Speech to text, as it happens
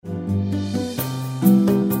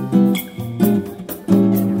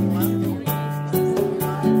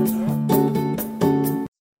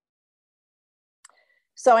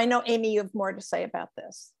So I know, Amy, you have more to say about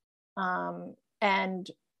this. And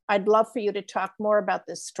I'd love for you to talk more about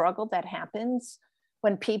this struggle that happens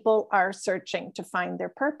when people are searching to find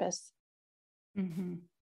their purpose. Mm-hmm.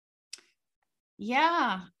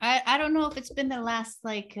 Yeah, I don't know if it's been the last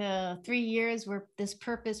 3 years where this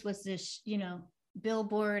purpose was this,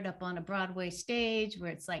 billboard up on a Broadway stage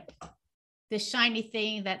where it's like this shiny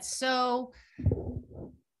thing that's so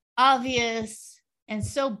obvious and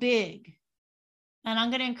so big. And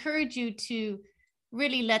I'm going to encourage you to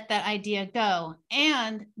really let that idea go.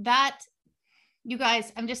 And that, you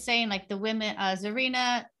guys, I'm just saying, like the women,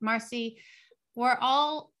 Zarina, Marcy, we're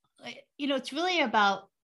all, it's really about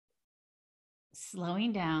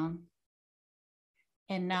slowing down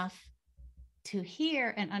enough to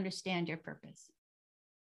hear and understand your purpose.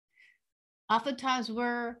 Oftentimes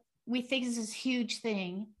we think this is a huge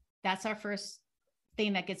thing. That's our first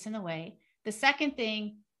thing that gets in the way. The second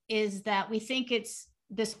thing is that we think it's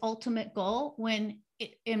this ultimate goal when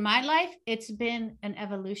in my life, it's been an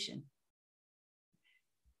evolution.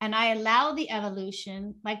 And I allow the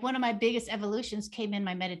evolution, like one of my biggest evolutions came in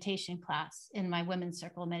my meditation class, in my women's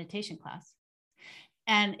circle meditation class.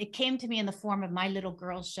 And it came to me in the form of my little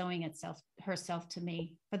girl showing herself to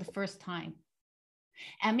me for the first time.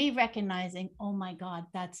 And me recognizing, oh my God,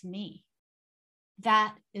 that's me.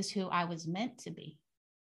 That is who I was meant to be.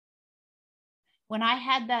 When I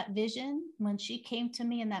had that vision, when she came to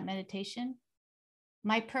me in that meditation,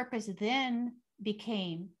 my purpose then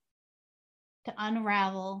became to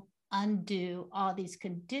unravel, undo all these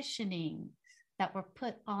conditionings that were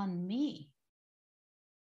put on me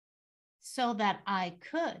so that I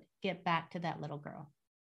could get back to that little girl.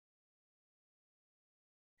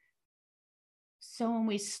 So when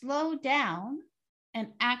we slow down and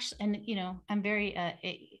actually, and I'm very,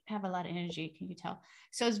 I have a lot of energy, can you tell?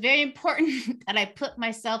 So it's very important that I put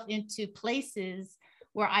myself into places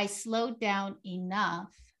where I slow down enough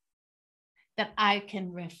that I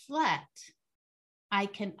can reflect, I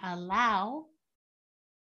can allow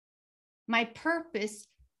my purpose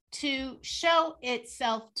to show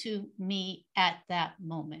itself to me at that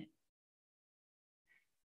moment.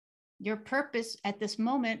 Your purpose at this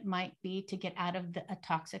moment might be to get out of a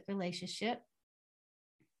toxic relationship,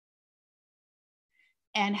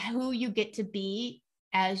 and who you get to be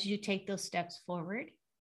as you take those steps forward.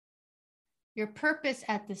 Your purpose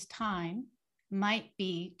at this time might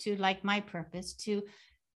be to, like my purpose, to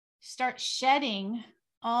start shedding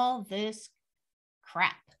all this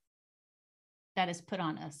crap that is put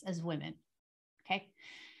on us as women, okay?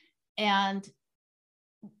 And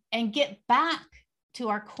get back to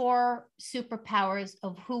our core superpowers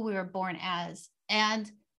of who we were born as.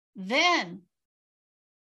 And then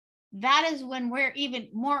that is when we're even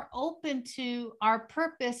more open to our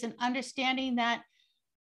purpose and understanding that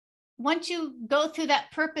once you go through that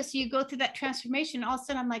purpose, you go through that transformation, all of a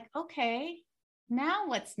sudden I'm like, okay, now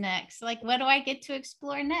what's next? Like, what do I get to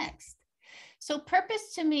explore next? So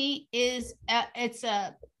purpose to me is, it's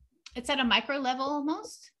at a micro level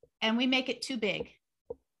almost, and we make it too big.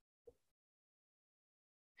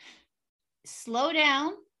 Slow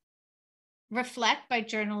down, reflect by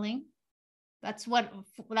journaling. That's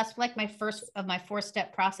like my first of my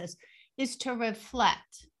 4-step process, is to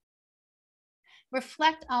reflect.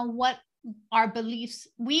 Reflect on what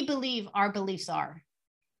we believe our beliefs are.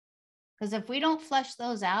 Because if we don't flesh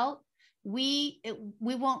those out, we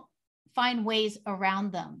won't find ways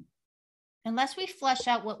around them. Unless we flesh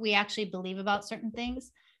out what we actually believe about certain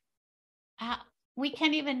things, we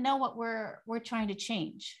can't even know what we're trying to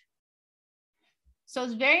change. So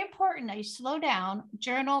it's very important that you slow down,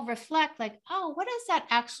 journal, reflect, like, oh, what does that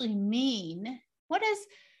actually mean? What does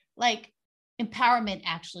like empowerment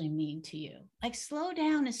actually mean to you? Like, slow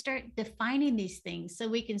down and start defining these things so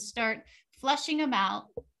we can start fleshing them out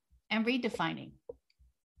and redefining.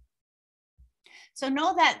 So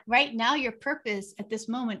know that right now your purpose at this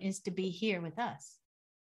moment is to be here with us.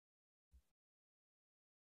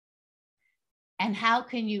 And how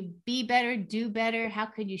can you be better, do better? How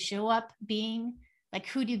can you show up being? Like,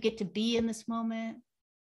 who do you get to be in this moment?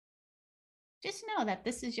 Just know that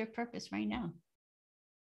this is your purpose right now.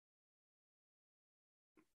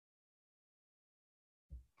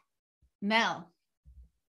 Mel,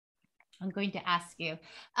 I'm going to ask you,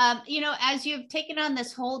 as you've taken on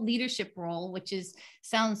this whole leadership role, which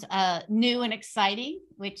sounds new and exciting,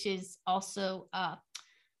 which is also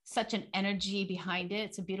such an energy behind it.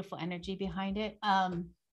 It's a beautiful energy behind it.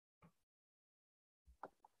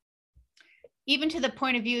 Even to the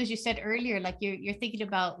point of view, as you said earlier, like you're thinking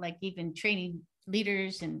about like even training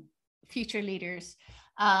leaders and future leaders.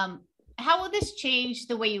 How will this change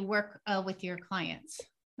the way you work with your clients?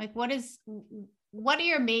 Like, what are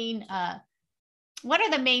your main, what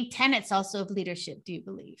are the main tenets also of leadership, do you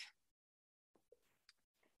believe?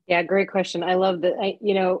 Yeah, great question. I love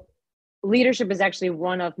that. Leadership is actually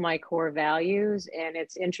one of my core values. And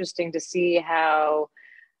it's interesting to see how,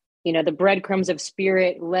 the breadcrumbs of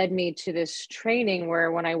spirit led me to this training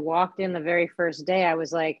where when I walked in the very first day, I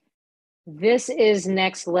was like, this is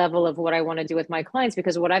next level of what I want to do with my clients,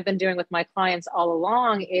 because what I've been doing with my clients all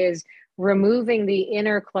along is removing the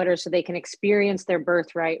inner clutter so they can experience their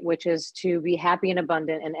birthright, which is to be happy and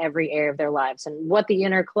abundant in every area of their lives. And what the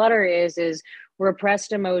inner clutter is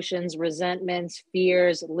repressed emotions, resentments,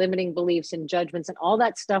 fears, limiting beliefs and judgments, and all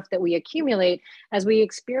that stuff that we accumulate as we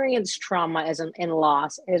experience trauma and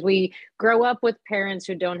loss, as we grow up with parents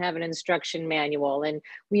who don't have an instruction manual, and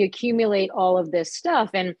we accumulate all of this stuff.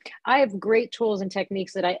 And I have great tools and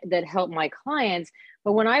techniques that help my clients.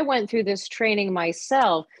 But when I went through this training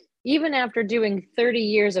myself, even after doing 30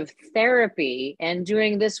 years of therapy and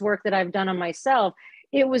doing this work that I've done on myself,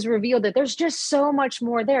 it was revealed that there's just so much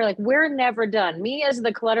more there. Like, we're never done. Me as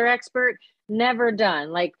the clutter expert, never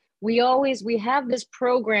done. Like, we have this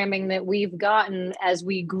programming that we've gotten as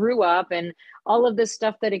we grew up, and all of this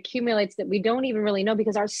stuff that accumulates that we don't even really know,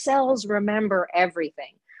 because our cells remember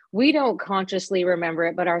everything. We don't consciously remember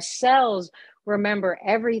it, but our cells remember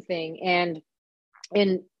everything. And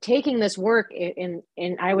in taking this work, and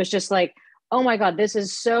I was just like, oh my God, this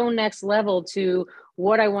is so next level to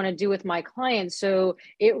what I want to do with my clients. So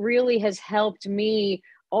it really has helped me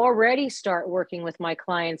already start working with my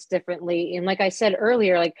clients differently. And like I said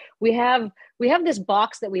earlier, like we have this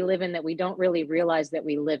box that we live in that we don't really realize that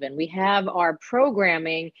we live in. We have our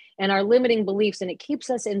programming and our limiting beliefs, and it keeps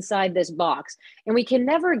us inside this box, and we can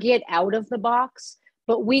never get out of the box,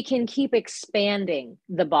 but we can keep expanding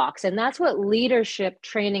the box. And that's what leadership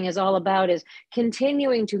training is all about, is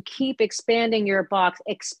continuing to keep expanding your box,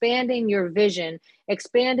 expanding your vision,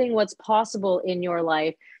 expanding what's possible in your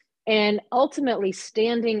life, and ultimately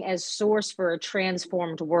standing as source for a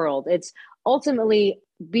transformed world. It's ultimately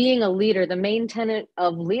being a leader. The main tenet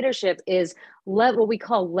of leadership is what we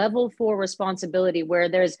call level 4 responsibility, where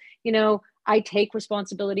there's, I take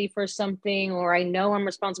responsibility for something, or I know I'm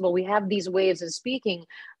responsible. We have these ways of speaking,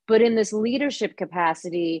 but in this leadership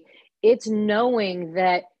capacity, it's knowing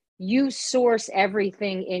that you source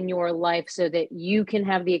everything in your life so that you can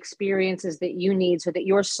have the experiences that you need, so that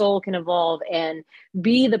your soul can evolve and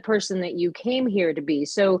be the person that you came here to be.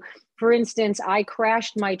 So, for instance, I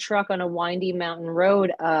crashed my truck on a windy mountain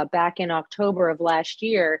road back in October of last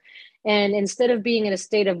year. And instead of being in a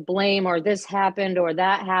state of blame, or this happened or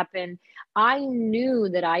that happened, I knew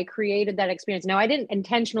that I created that experience. Now, I didn't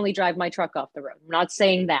intentionally drive my truck off the road. I'm not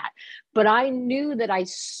saying that, but I knew that I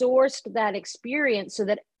sourced that experience so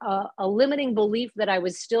that a limiting belief that I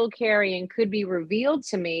was still carrying could be revealed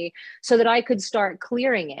to me, so that I could start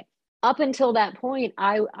clearing it. Up until that point,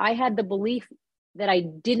 I had the belief that I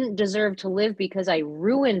didn't deserve to live because I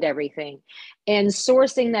ruined everything. And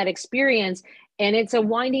sourcing that experience, and it's a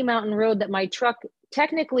windy mountain road that my truck,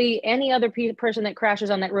 technically any other person that crashes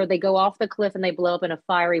on that road, they go off the cliff and they blow up in a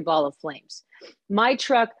fiery ball of flames. My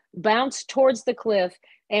truck bounced towards the cliff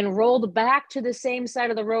and rolled back to the same side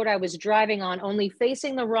of the road I was driving on, only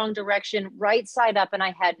facing the wrong direction, right side up, and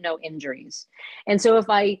I had no injuries. And so if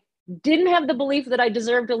I didn't have the belief that I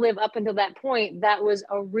deserved to live up until that point, that was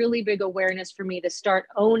a really big awareness for me to start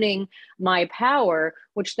owning my power,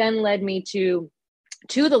 which then led me to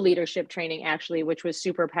the leadership training, actually, which was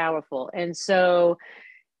super powerful. And so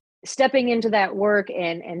stepping into that work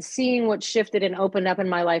and seeing what shifted and opened up in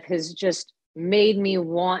my life has just made me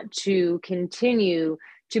want to continue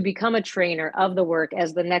to become a trainer of the work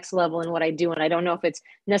as the next level in what I do. And I don't know if it's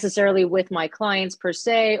necessarily with my clients per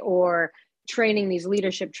se, or training these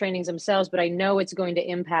leadership trainings themselves, but I know it's going to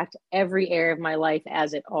impact every area of my life,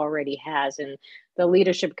 as it already has. And the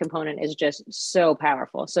leadership component is just so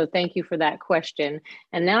powerful. So thank you for that question.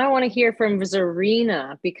 And now I want to hear from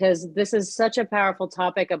Zarina, because this is such a powerful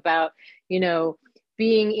topic about,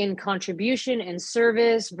 being in contribution and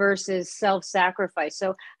service versus self-sacrifice.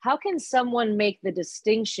 So how can someone make the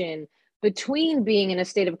distinction between being in a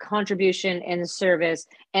state of contribution and service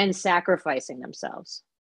and sacrificing themselves?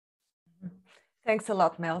 Thanks a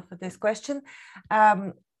lot, Mel, for this question.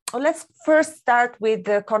 Let's first start with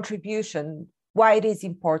the contribution, why it is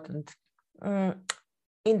important.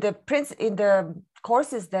 In the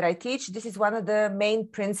courses that I teach, this is one of the main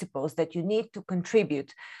principles, that you need to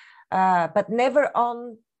contribute, but never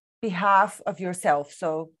on behalf of yourself.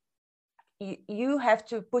 So you have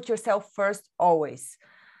to put yourself first always.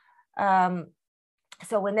 So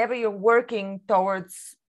whenever you're working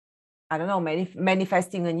towards I don't know,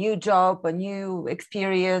 manifesting a new job, a new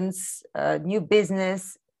experience, a new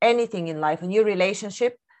business, anything in life, a new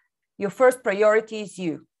relationship, your first priority is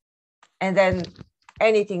you. And then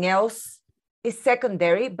anything else is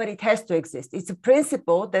secondary, but it has to exist. It's a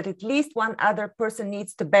principle that at least one other person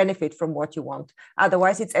needs to benefit from what you want.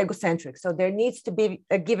 Otherwise, it's egocentric. So there needs to be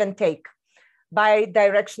a give and take,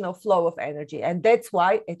 bi-directional flow of energy. And that's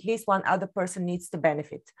why at least one other person needs to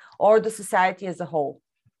benefit, or the society as a whole.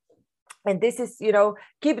 And this is,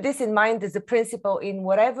 keep this in mind as a principle in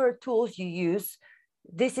whatever tools you use.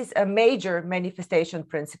 This is a major manifestation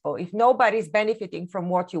principle. If nobody's benefiting from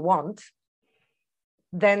what you want,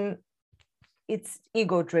 then it's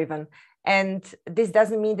ego driven. And this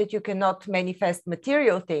doesn't mean that you cannot manifest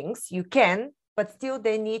material things. You can, but still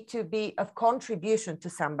they need to be of contribution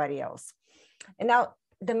to somebody else. And now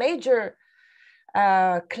the major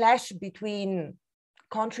clash between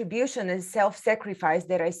contribution and self-sacrifice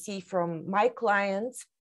that I see from my clients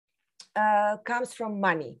comes from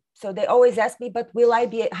money. So they always ask me, but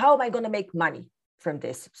how am I going to make money from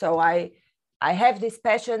this? So I have this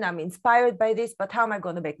passion, I'm inspired by this, but how am I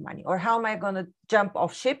going to make money? Or how am I going to jump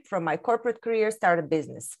off ship from my corporate career, start a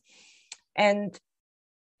business? And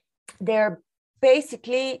there are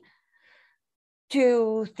basically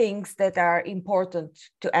two things that are important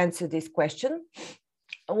to answer this question.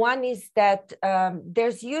 One is that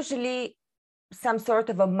there's usually some sort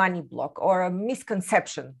of a money block or a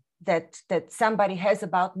misconception that somebody has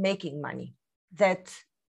about making money that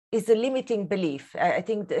is a limiting belief. I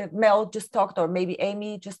think Mel just talked, or maybe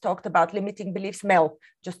Amy just talked about limiting beliefs. Mel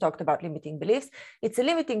just talked about limiting beliefs. It's a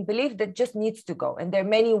limiting belief that just needs to go. And there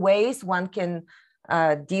are many ways one can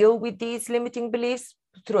deal with these limiting beliefs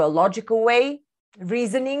through a logical way.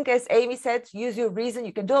 Reasoning, as Amy said, use your reason.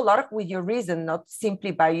 You can do a lot with your reason, not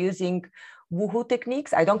simply by using woohoo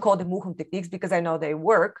techniques. I don't call them woohoo techniques because I know they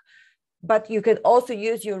work, but you can also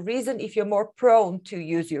use your reason if you're more prone to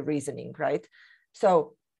use your reasoning, right?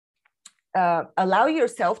 So allow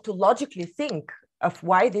yourself to logically think of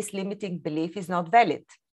why this limiting belief is not valid.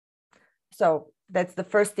 So that's the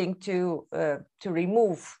first thing to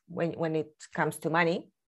remove when it comes to money.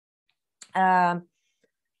 And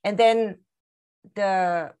then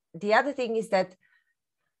the other thing is that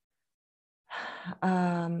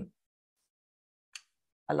I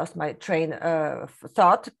lost my train of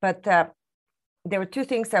thought, but there were two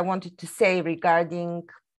things I wanted to say regarding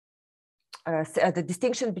the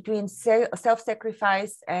distinction between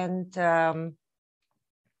self-sacrifice and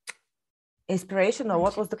inspiration, or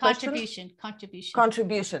what was the question?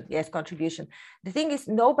 Contribution. Yes, contribution. The thing is,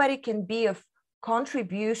 nobody can be of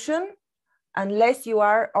contribution unless you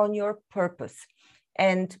are on your purpose,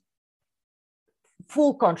 and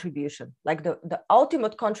full contribution, like the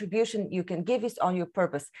ultimate contribution you can give is on your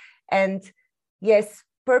purpose. And yes,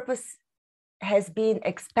 purpose has been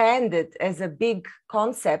expanded as a big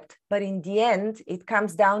concept, but in the end, it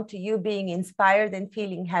comes down to you being inspired and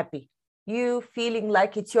feeling happy. You feeling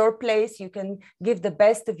like it's your place, you can give the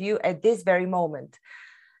best of you at this very moment.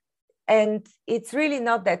 And it's really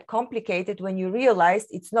not that complicated when you realize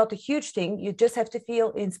it's not a huge thing. You just have to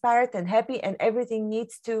feel inspired and happy, and everything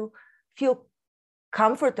needs to feel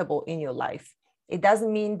comfortable in your life. It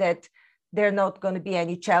doesn't mean that there are not going to be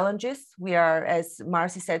any challenges. We are, as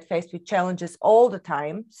Marcy said, faced with challenges all the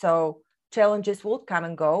time. So challenges will come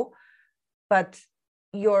and go, but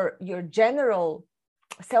your general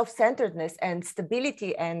self-centeredness and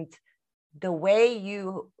stability and the way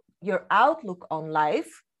your outlook on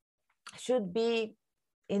life should be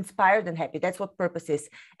inspired and happy. That's what purpose is.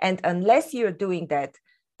 And unless you're doing that,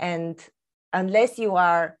 and unless you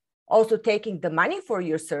are also taking the money for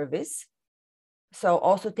your service, so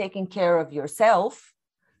also taking care of yourself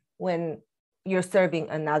when you're serving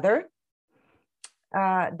another,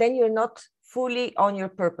 then you're not fully on your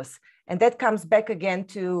purpose. And that comes back again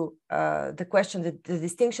to the question, the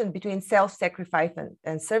distinction between self-sacrifice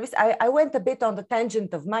and service. I went a bit on the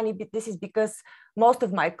tangent of money, but this is because most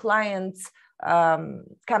of my clients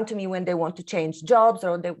come to me when they want to change jobs,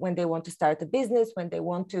 or when they want to start a business, when they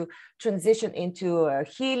want to transition into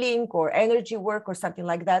healing or energy work or something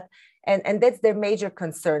like that. And that's their major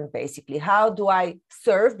concern, basically. How do I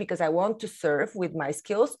serve? Because I want to serve with my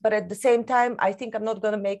skills, but at the same time, I think I'm not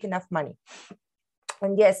going to make enough money.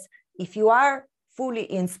 And yes, if you are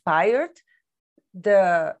fully inspired,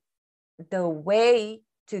 the way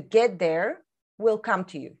to get there will come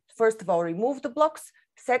to you. First of all, remove the blocks.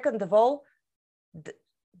 Second of all,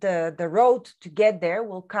 the road to get there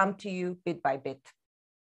will come to you bit by bit.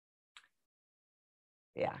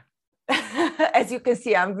 Yeah. As you can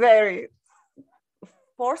see, I'm very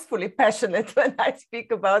forcefully passionate when I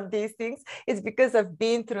speak about these things. It's because I've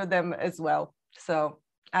been through them as well. So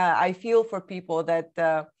I feel for people that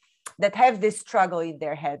that have this struggle in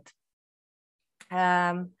their head.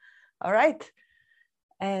 All right.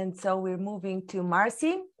 And so we're moving to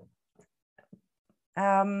Marcy.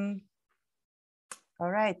 All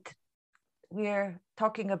right. We're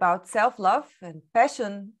talking about self-love and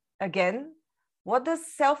passion again. What does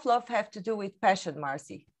self-love have to do with passion,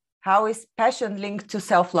 Marcy? How is passion linked to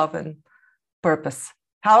self-love and purpose?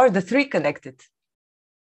 How are the three connected?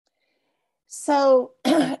 So,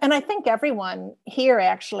 and I think everyone here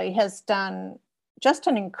actually has done just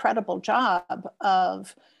an incredible job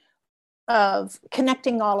of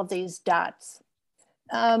connecting all of these dots,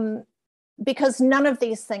 because none of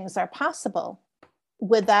these things are possible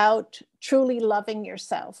without truly loving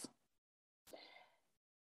yourself.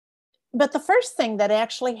 But the first thing that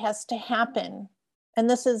actually has to happen, and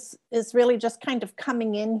this is really just kind of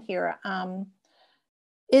coming in here,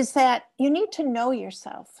 is that you need to know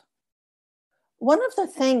yourself. One of the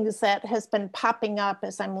things that has been popping up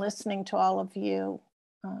as I'm listening to all of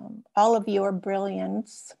your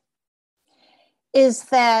brilliance, is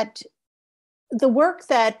that the work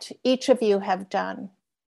that each of you have done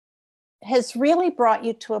has really brought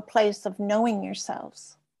you to a place of knowing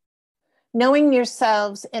yourselves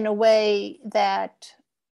in a way that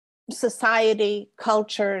society,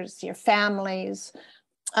 cultures, your families,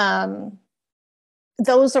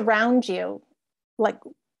 those around you, like,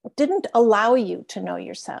 didn't allow you to know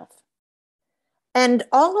yourself. And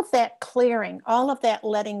all of that clearing, all of that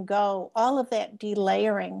letting go, all of that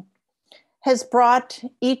delayering has brought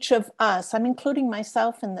each of us, I'm including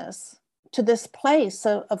myself in this, to this place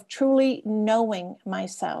of truly knowing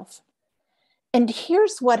myself. And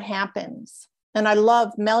here's what happens. And I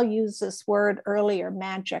love, Mel used this word earlier,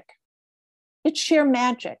 magic. It's sheer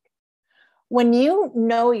magic. When you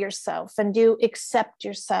know yourself and you accept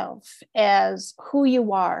yourself as who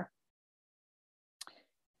you are,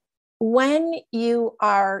 when you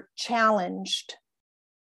are challenged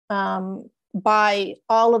by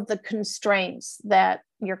all of the constraints that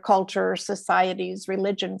your culture, societies,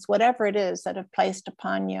 religions, whatever it is that have placed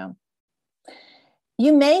upon you,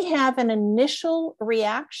 you may have an initial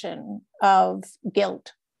reaction of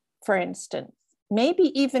guilt, for instance,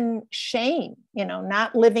 maybe even shame,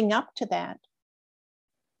 not living up to that.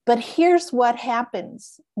 But here's what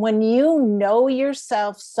happens when you know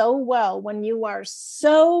yourself so well, when you are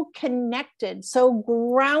so connected, so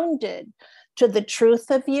grounded to the truth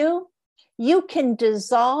of you, you can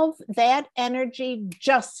dissolve that energy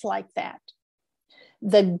just like that.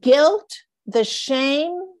 The guilt, the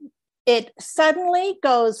shame, it suddenly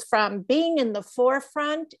goes from being in the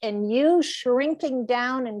forefront and you shrinking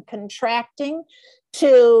down and contracting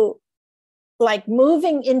to like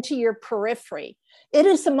moving into your periphery. It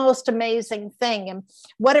is the most amazing thing. And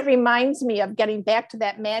what it reminds me of, getting back to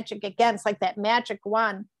that magic again, it's like that magic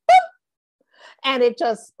wand, and it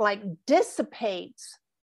just like dissipates.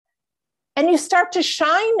 And you start to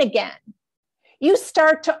shine again. You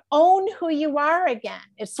start to own who you are again.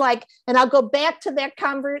 It's like, and I'll go back to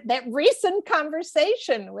that recent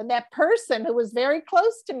conversation with that person who was very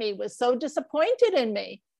close to me, was so disappointed in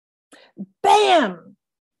me. Bam!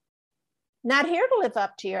 Not here to live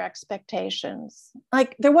up to your expectations.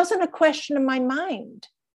 Like, there wasn't a question in my mind.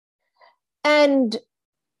 And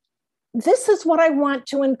this is what I want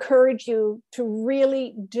to encourage you to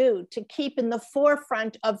really do, to keep in the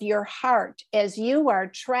forefront of your heart as you are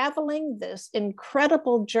traveling this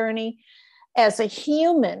incredible journey as a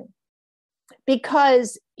human,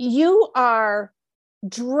 because you are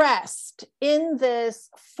dressed in this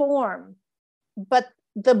form, but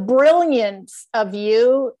the brilliance of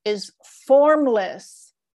you is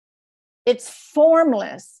formless. It's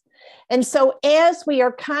formless. And so as we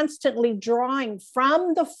are constantly drawing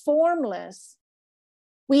from the formless,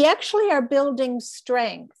 we actually are building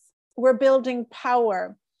strength. We're building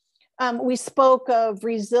power. We spoke of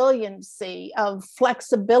resiliency, of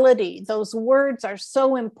flexibility. Those words are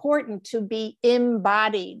so important to be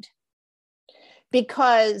embodied,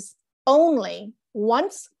 because only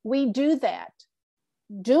once we do that,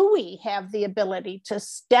 do we have the ability to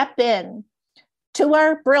step in to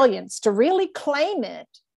our brilliance, to really claim it,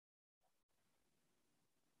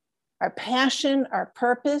 our passion, our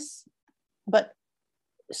purpose. But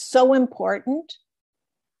so important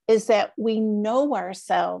is that we know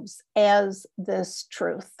ourselves as this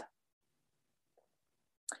truth.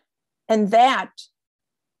 And that,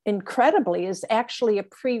 incredibly, is actually a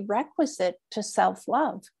prerequisite to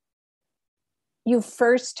self-love. You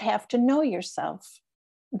first have to know yourself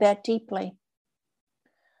that deeply.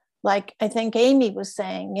 Like I think Amy was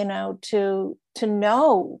saying, to to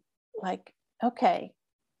know, like, okay,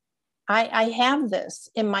 I have this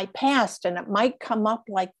in my past and it might come up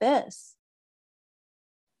like this.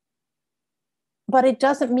 But it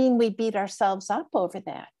doesn't mean we beat ourselves up over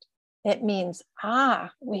that. It means,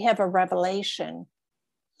 we have a revelation.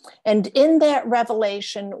 And in that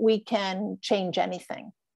revelation, we can change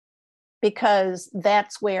anything, because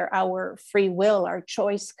that's where our free will, our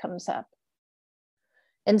choice comes up.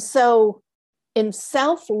 And so in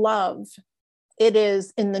self-love, it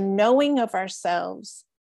is in the knowing of ourselves,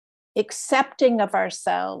 accepting of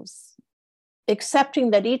ourselves, accepting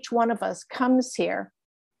that each one of us comes here,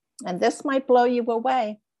 and this might blow you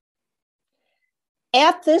away.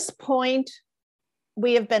 At this point,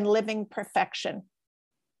 we have been living perfection.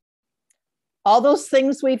 All those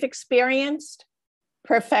things we've experienced,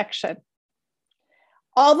 perfection.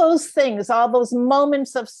 All those things, all those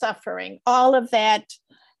moments of suffering, all of that,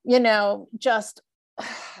 just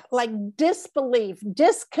like disbelief,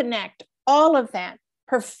 disconnect, all of that,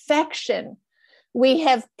 perfection. We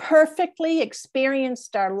have perfectly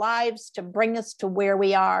experienced our lives to bring us to where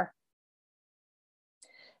we are.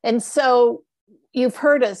 And so you've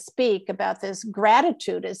heard us speak about this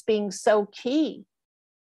gratitude as being so key.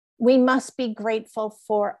 We must be grateful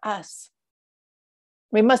for us.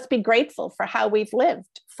 We must be grateful for how we've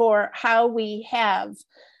lived, for how we have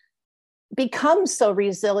become so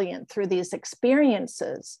resilient through these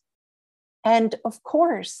experiences. And of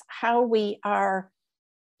course, how we are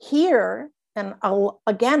here. And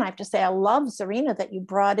again, I have to say, I love, Zarina, that you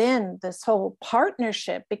brought in this whole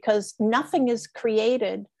partnership, because nothing is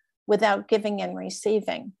created without giving and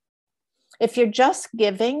receiving. If you're just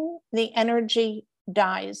giving, the energy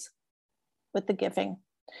dies with the giving.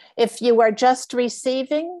 If you are just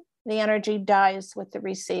receiving, the energy dies with the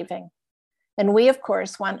receiving. And we, of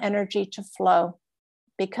course, want energy to flow,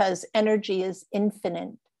 because energy is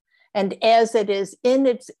infinite. And as it is in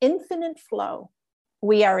its infinite flow,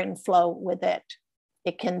 we are in flow with it.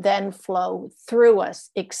 It can then flow through us,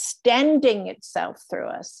 extending itself through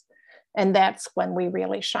us. And that's when we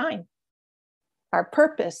really shine. Our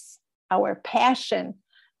purpose, our passion,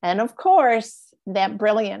 and of course, that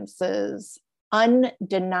brilliance is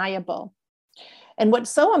undeniable. And what's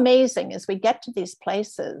so amazing is we get to these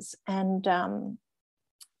places and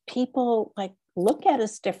people like look at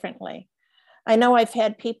us differently. I know I've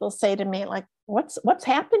had people say to me, like, what's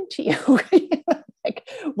happened to you? Like,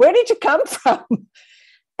 where did you come from?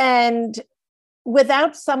 And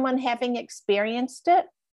without someone having experienced it,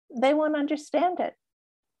 they won't understand it.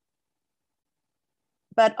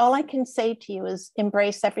 But all I can say to you is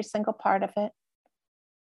embrace every single part of it.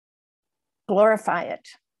 Glorify it.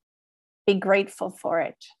 Be grateful for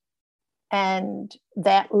it. And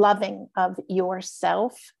that loving of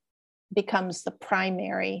yourself becomes the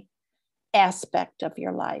primary aspect of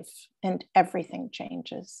your life, and everything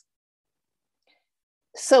changes.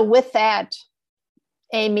 So with that,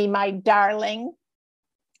 Amy, my darling,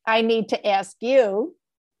 I need to ask you,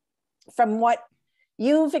 from what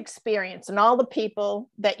you've experienced and all the people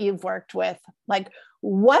that you've worked with, like,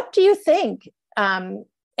 what do you think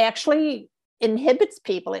actually inhibits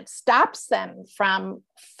people? It stops them from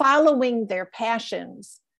following their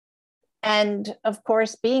passions and, of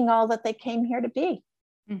course, being all that they came here to be.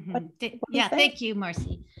 Mm-hmm. Yeah, thank you,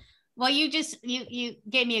 Marcy. Well, you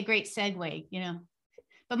gave me a great segue,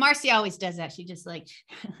 but Marcy always does that. She just like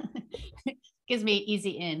gives me an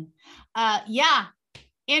easy in. Yeah,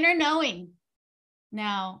 inner knowing.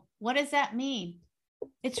 Now, what does that mean?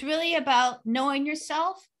 It's really about knowing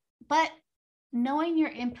yourself, but knowing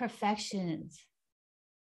your imperfections,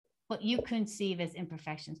 what you conceive as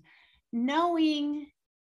imperfections, knowing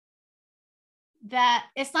that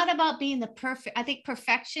it's not about being the perfect. I think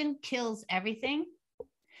perfection kills everything.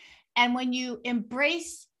 And when you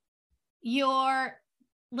embrace your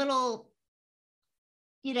little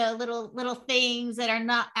things that are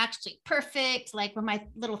not actually perfect, like when my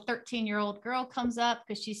little 13-year-old girl comes up,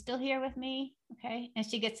 because she's still here with me, okay, and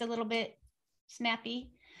she gets a little bit snappy.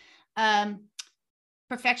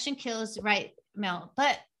 Perfection kills, right, Mel?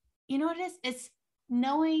 But you know what it is? It's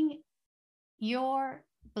knowing your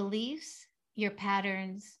beliefs, your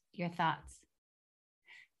patterns, your thoughts.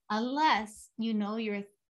 Unless you know your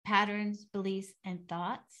patterns, beliefs, and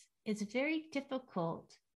thoughts, it's very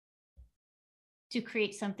difficult to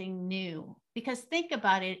create something new. Because think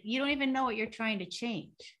about it, you don't even know what you're trying to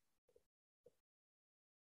change.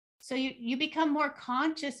 So you become more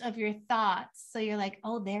conscious of your thoughts. So you're like,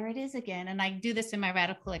 oh, there it is again. And I do this in my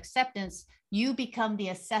radical acceptance. You become the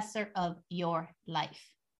assessor of your life.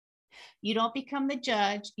 You don't become the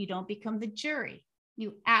judge. You don't become the jury.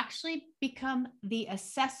 You actually become the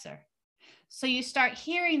assessor. So you start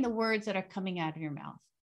hearing the words that are coming out of your mouth.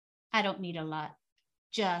 I don't need a lot.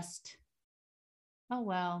 Just, oh,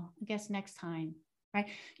 well, I guess next time, right?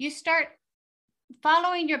 You start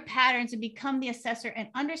following your patterns and become the assessor and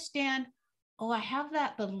understand, oh, I have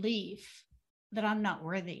that belief that I'm not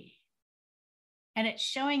worthy. And it's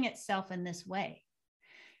showing itself in this way.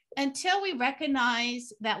 Until we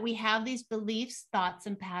recognize that we have these beliefs, thoughts,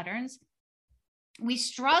 and patterns, we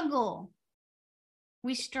struggle.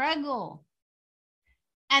 We struggle.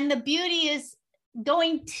 And the beauty is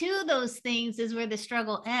going to those things is where the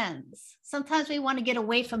struggle ends. Sometimes we want to get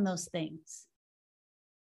away from those things.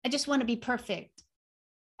 I just want to be perfect.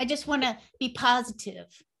 I just want to be positive.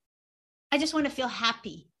 I just want to feel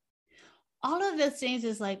happy. All of those things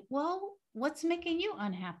is like, well, what's making you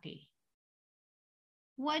unhappy?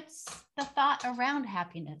 What's the thought around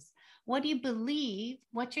happiness? What do you believe?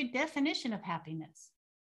 What's your definition of happiness?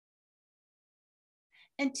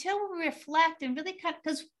 Until we reflect and really kind of,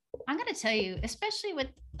 because I'm going to tell you, especially with,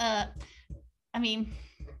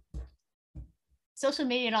 social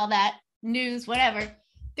media and all that, news, whatever,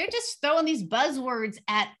 they're just throwing these buzzwords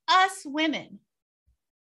at us women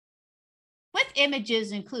with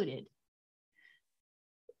images included.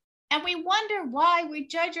 And we wonder why we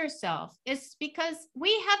judge ourselves. It's because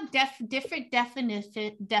we have different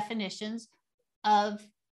definitions of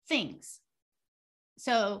things.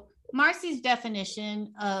 So Marcy's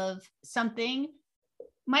definition of something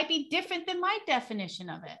might be different than my definition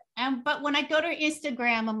of it. But when I go to her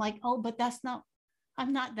Instagram, I'm like, oh, but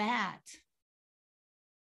I'm not that.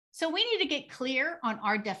 So we need to get clear on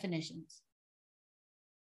our definitions.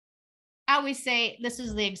 I always say, this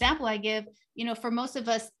is the example I give, for most of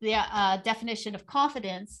us, the definition of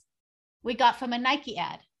confidence we got from a Nike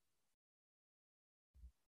ad.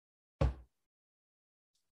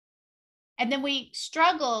 And then we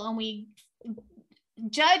struggle and we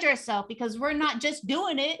judge ourselves because we're not just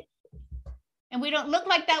doing it and we don't look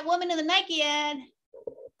like that woman in the Nike ad.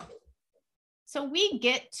 So we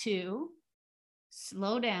get to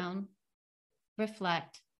slow down,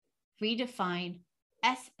 reflect, redefine,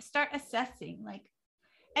 start assessing,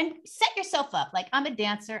 and set yourself up. Like, I'm a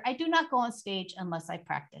dancer. I do not go on stage unless I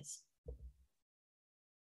practice.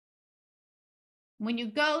 When you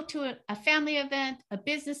go to a family event, a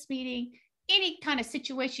business meeting, any kind of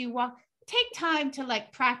situation you walk, take time to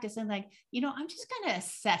practice and I'm just going to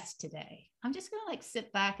assess today. I'm just going to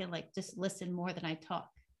sit back and just listen more than I talk.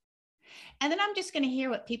 And then I'm just going to hear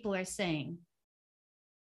what people are saying.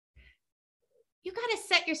 You got to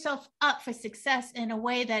set yourself up for success in a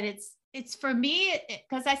way that it's for me,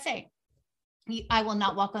 because I say, I will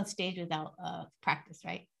not walk on stage without practice,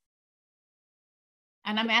 right?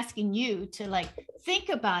 And I'm asking you to think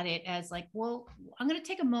about it as well, I'm going to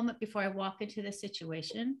take a moment before I walk into this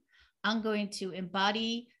situation. I'm going to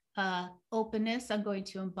embody openness. I'm going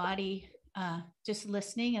to embody just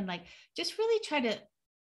listening and just really try to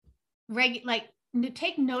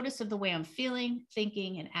take notice of the way I'm feeling,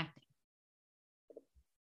 thinking, and acting.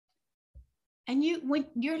 And when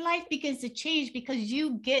your life begins to change because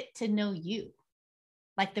you get to know you,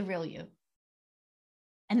 the real you.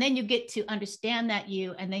 And then you get to understand that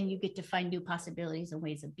you, and then you get to find new possibilities and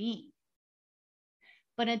ways of being.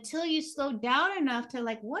 But until you slow down enough to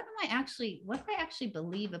what do I actually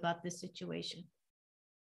believe about this situation?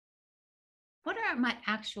 What are my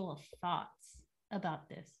actual thoughts about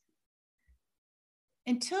this?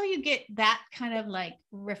 Until you get that kind of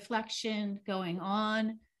reflection going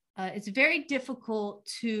on, it's very difficult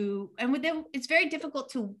to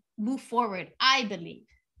move forward, I believe,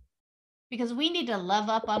 because we need to love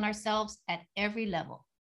up on ourselves at every level.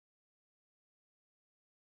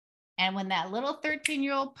 And when that little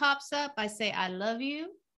 13-year-old pops up, I say, I love you.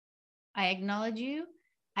 I acknowledge you.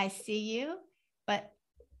 I see you, but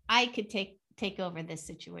I could take over this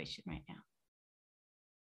situation right now.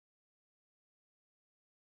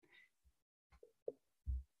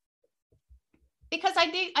 Because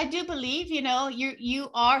I do believe, you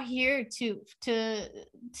are here to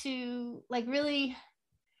really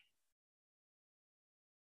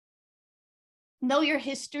know your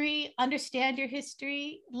history, understand your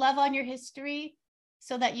history, love on your history,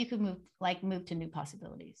 so that you can move to new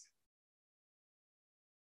possibilities.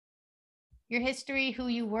 Your history, who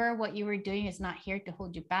you were, what you were doing, is not here to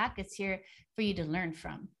hold you back. It's here for you to learn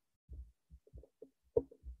from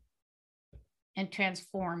and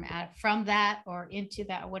transform from that or into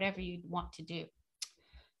that, or whatever you want to do.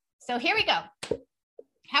 So here we go.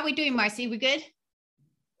 How are we doing, Marcy? We good?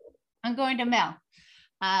 I'm going to Mel.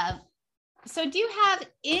 So do you have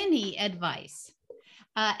any advice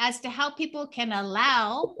as to how people can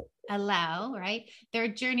allow, right, their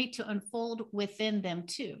journey to unfold within them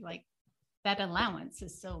too? that allowance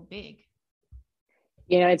is so big.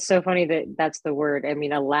 You know, it's so funny that that's the word. I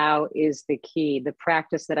mean, allow is the key. The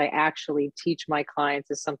practice that I actually teach my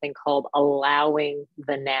clients is something called allowing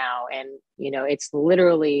the now. And, you know, it's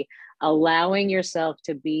literally allowing yourself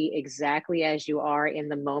to be exactly as you are in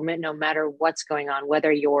the moment, no matter what's going on,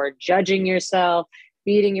 whether you're judging yourself,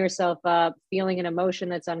 beating yourself up, feeling an emotion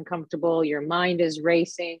that's uncomfortable, your mind is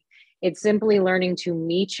racing. It's simply learning to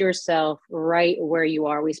meet yourself right where you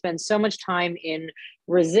are. We spend so much time in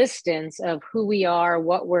resistance of who we are,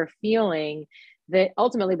 what we're feeling, that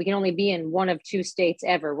ultimately we can only be in one of two states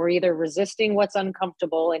ever. We're either resisting what's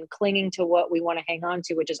uncomfortable and clinging to what we want to hang on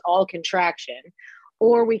to, which is all contraction,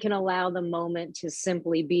 or we can allow the moment to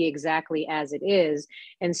simply be exactly as it is.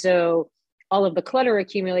 And so all of the clutter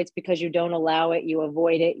accumulates because you don't allow it, you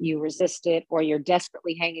avoid it, you resist it, or you're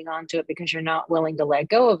desperately hanging on to it because you're not willing to let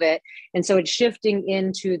go of it. And so it's shifting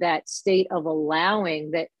into that state of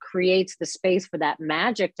allowing that creates the space for that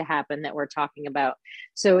magic to happen that we're talking about.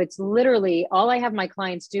 So it's literally all I have my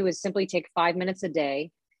clients do is simply take 5 minutes a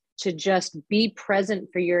day to just be present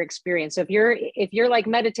for your experience. So if you're like,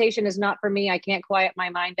 meditation is not for me, I can't quiet my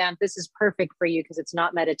mind down, this is perfect for you because it's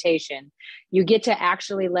not meditation. You get to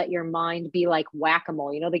actually let your mind be like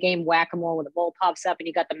whack-a-mole. You know the game whack-a-mole, when the mole pops up and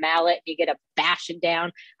you got the mallet and you get to bash it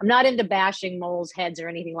down. I'm not into bashing moles' heads or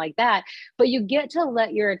anything like that, but you get to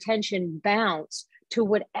let your attention bounce to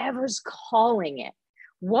whatever's calling it.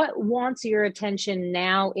 What wants your attention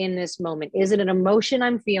now in this moment? Is it an emotion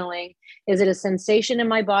I'm feeling? Is it a sensation in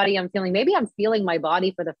my body I'm feeling? Maybe I'm feeling my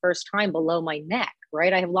body for the first time below my neck,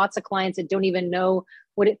 right? I have lots of clients that don't even know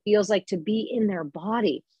what it feels like to be in their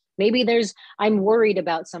body. Maybe I'm worried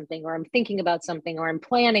about something, or I'm thinking about something, or I'm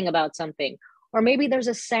planning about something, or maybe there's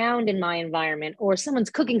a sound in my environment, or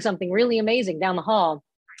someone's cooking something really amazing down the hall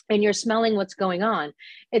and you're smelling what's going on.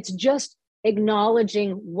 It's just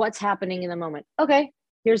acknowledging what's happening in the moment. Okay,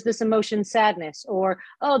 here's this emotion, sadness, or,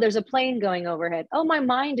 oh, there's a plane going overhead. Oh, my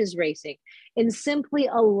mind is racing. And simply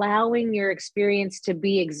allowing your experience to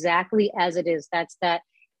be exactly as it is. That's that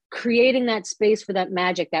creating that space for that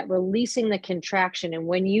magic, that releasing the contraction. And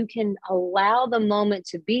when you can allow the moment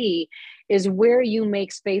to be, is where you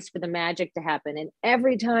make space for the magic to happen. And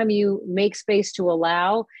every time you make space to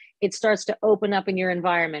allow, it starts to open up in your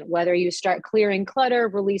environment, whether you start clearing clutter,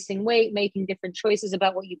 releasing weight, making different choices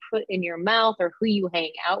about what you put in your mouth or who you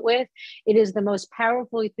hang out with. It is the most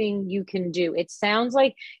powerful thing you can do. It sounds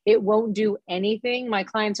like it won't do anything. My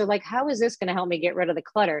clients are like, how is this going to help me get rid of the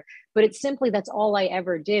clutter? But it's simply, that's all I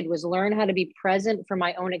ever did, was learn how to be present for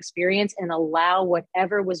my own experience and allow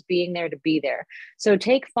whatever was being there to be there. So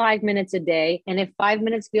take 5 minutes a day. And if 5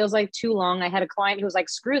 minutes feels like too long, I had a client who was like,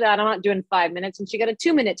 screw that, I'm not doing 5 minutes. And she got a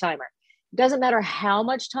 2-minute timer. It doesn't matter how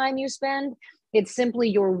much time you spend. It's simply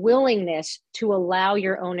your willingness to allow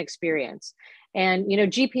your own experience. And, you know,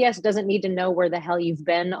 GPS doesn't need to know where the hell you've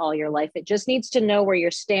been all your life. It just needs to know where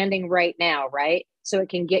you're standing right now, right? So it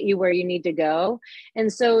can get you where you need to go.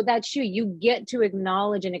 And so that's you. You get to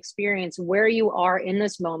acknowledge and experience where you are in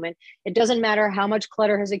this moment. It doesn't matter how much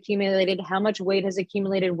clutter has accumulated, how much weight has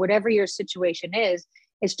accumulated, whatever your situation is.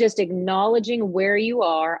 It's just acknowledging where you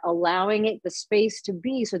are, allowing it the space to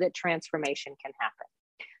be so that transformation can happen.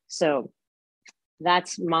 So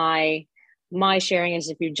that's my sharing,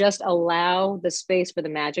 is if you just allow the space for the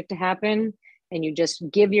magic to happen and you just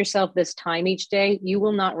give yourself this time each day, you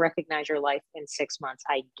will not recognize your life in 6 months.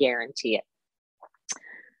 I guarantee it.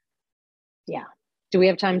 Yeah. Do we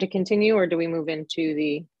have time to continue, or do we move into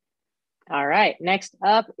the... All right. Next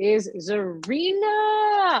up is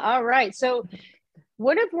Zarina. All right. So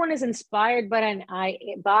what if one is inspired by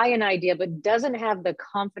an idea, but doesn't have the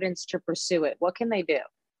confidence to pursue it? What can they do?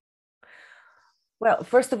 Well,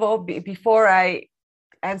 first of all, before I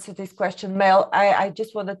answer this question, Mel, I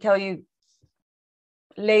just want to tell you,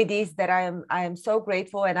 ladies, that I am so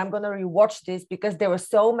grateful, and I'm going to rewatch this because there were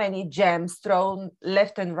so many gems thrown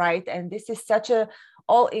left and right. And this is such a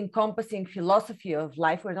all-encompassing philosophy of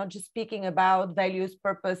life. We're not just speaking about values,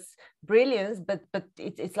 purpose, brilliance, but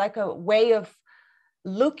it's like a way of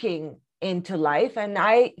looking into life. And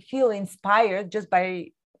I feel inspired just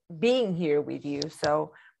by being here with you.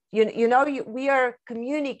 So we are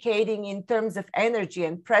communicating in terms of energy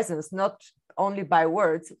and presence, not only by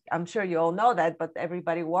words. I'm sure you all know that, but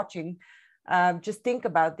everybody watching, just think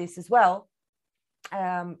about this as well.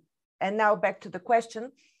 And now back to the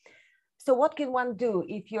question. So what can one do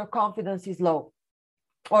if your confidence is low?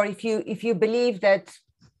 Or if you believe that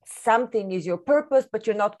something is your purpose, but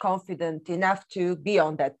you're not confident enough to be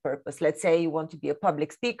on that purpose? Let's say you want to be a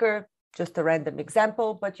public speaker, just a random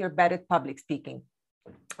example, but you're bad at public speaking.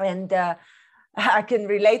 And I can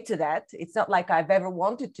relate to that. It's not like I've ever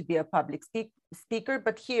wanted to be a public speaker,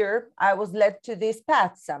 but here I was led to this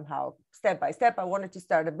path somehow, step by step. I wanted to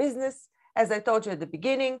start a business. As I told you at the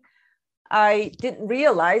beginning, I didn't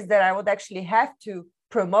realize that I would actually have to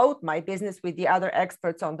promote my business with the other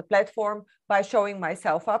experts on the platform by showing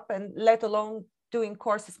myself up, and let alone doing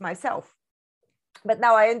courses myself. But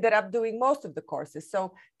now I ended up doing most of the courses.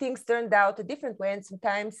 So things turned out a different way. And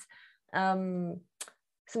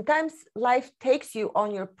sometimes life takes you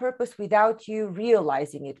on your purpose without you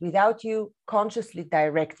realizing it, without you consciously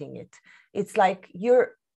directing it. It's like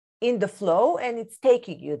you're in the flow and it's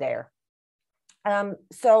taking you there.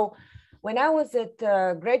 So when I was at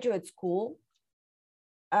graduate school,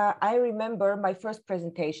 I remember my first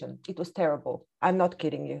presentation. It was terrible. I'm not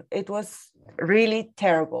kidding you. It was really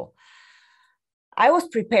terrible. I was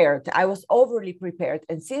prepared. I was overly prepared.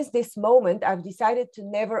 And since this moment, I've decided to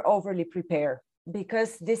never overly prepare,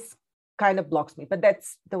 because this kind of blocks me, but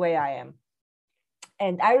that's the way I am.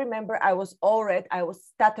 And I remember I was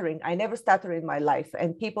stuttering. I never stutter in my life.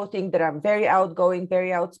 And people think that I'm very outgoing,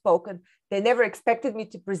 very outspoken. They never expected me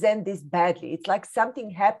to present this badly. It's like something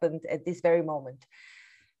happened at this very moment.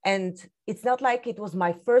 And it's not like it was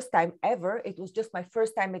my first time ever. It was just my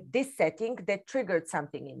first time at this setting that triggered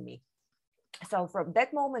something in me. So from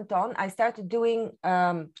that moment on, I started doing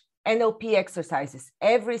NLP exercises.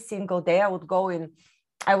 Every single day I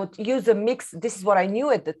would use a mix. This is what I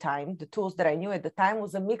knew at the time. The tools that I knew at the time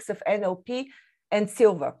was a mix of NLP and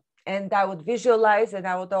Silva. And I would visualize, and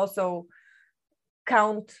I would also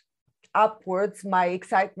count upwards my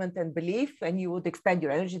excitement and belief, and you would expand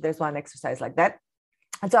your energy. There's one exercise like that.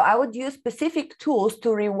 And so I would use specific tools to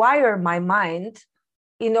rewire my mind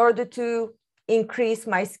in order to increase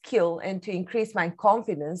my skill and to increase my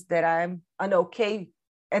confidence that I'm an okay,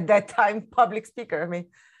 at that time, public speaker. I mean,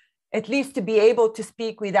 at least to be able to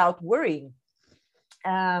speak without worrying.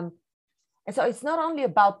 And so it's not only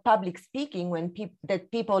about public speaking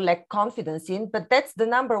that people lack confidence in, but that's the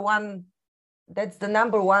number one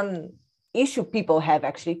issue people have.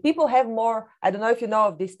 Actually, people have more, I don't know if you know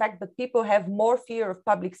of this fact, but people have more fear of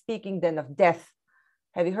public speaking than of death.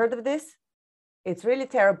 Have you heard of this? It's really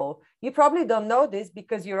terrible. You probably don't know this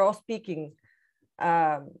because you're all speaking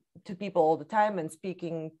to people all the time and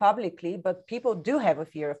speaking publicly, but people do have a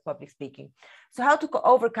fear of public speaking. So how to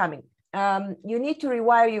overcome it? You need to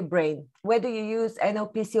rewire your brain, whether you use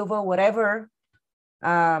NLP, Silva, whatever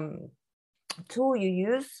tool you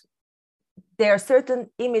use. There are certain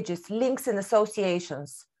images, links, and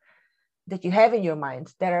associations that you have in your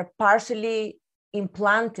mind that are partially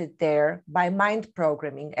implanted there by mind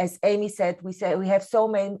programming. As Amy said, we have so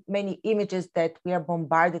many images that we are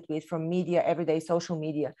bombarded with from media, everyday social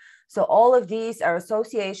media. So all of these are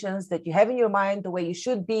associations that you have in your mind, the way you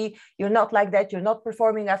should be. You're not like that. You're not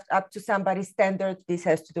performing up to somebody's standard. This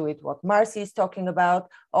has to do with what Marcy is talking about,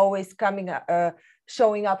 always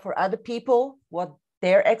showing up for other people, what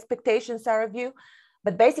their expectations are of you.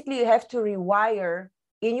 But basically you have to rewire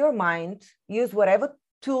in your mind, use whatever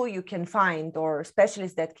tool you can find or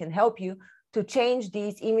specialist that can help you to change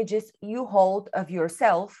these images you hold of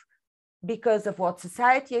yourself because of what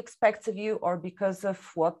society expects of you, or because of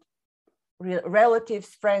what relatives,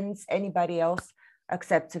 friends, anybody else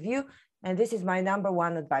accepts of you. And this is my number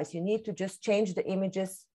one advice. You need to just change the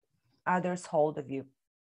images others hold of you.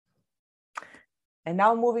 And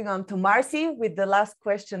now moving on to Marcy with the last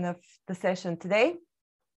question of the session today.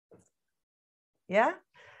 Yeah?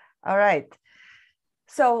 All right.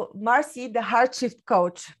 So Marcy, the heart shift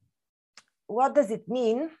coach, what does it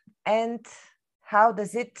mean and how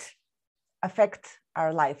does it affect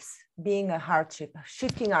our lives, being a heart shift,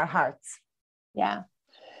 shifting our hearts? Yeah.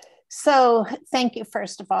 So thank you,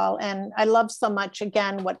 first of all. And I love so much,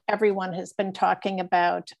 again, what everyone has been talking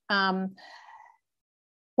about.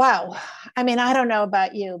 Wow. I mean, I don't know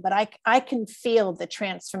about you, but I can feel the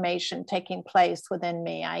transformation taking place within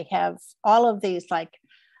me. I have all of these like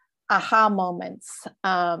aha moments,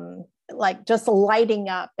 like just lighting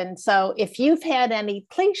up. And so if you've had any,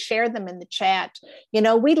 please share them in the chat. You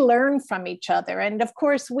know, we learn from each other. And of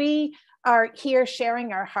course, we are here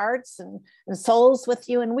sharing our hearts and souls with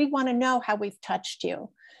you. And we want to know how we've touched you.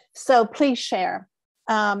 So please share.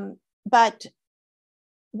 But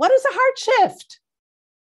what is a heart shift?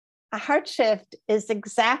 A heart shift is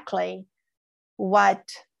exactly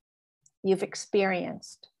what you've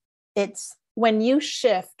experienced. It's when you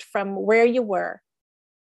shift from where you were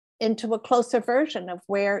into a closer version of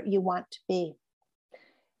where you want to be.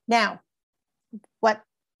 Now, what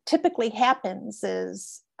typically happens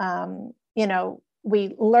is, you know,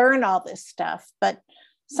 we learn all this stuff, but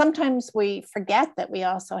sometimes we forget that we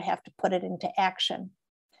also have to put it into action.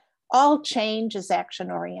 All change is action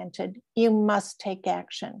oriented. You must take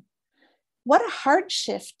action. What a heart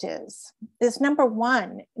shift is number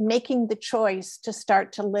one, making the choice to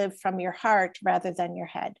start to live from your heart rather than your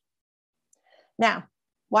head. Now,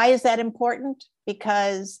 why is that important?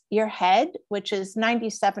 Because your head, which is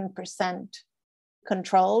 97%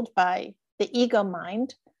 controlled by the ego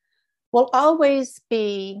mind, will always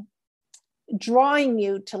be drawing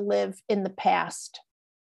you to live in the past.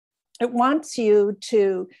 It wants you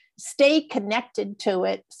to stay connected to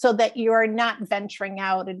it so that you're not venturing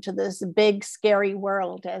out into this big, scary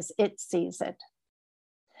world as it sees it.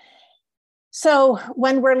 So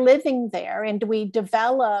when we're living there and we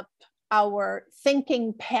develop our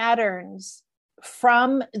thinking patterns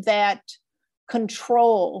from that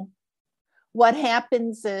control, what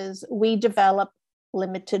happens is we develop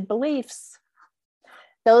limited beliefs.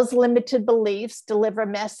 Those limited beliefs deliver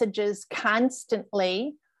messages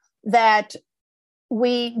constantly that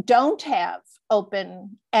we don't have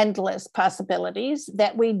open, endless possibilities,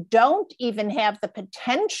 that we don't even have the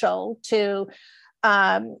potential to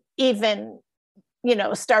even,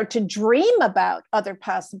 start to dream about other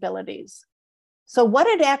possibilities. So what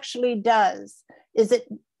it actually does is it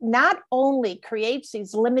not only creates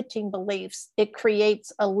these limiting beliefs, it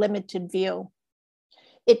creates a limited view.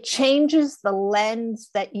 It changes the lens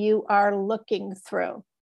that you are looking through.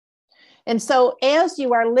 And so as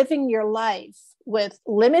you are living your life with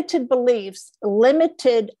limited beliefs,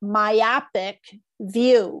 limited myopic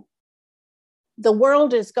view, the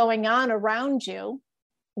world is going on around you,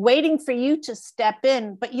 waiting for you to step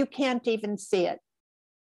in, but you can't even see it.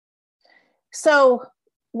 So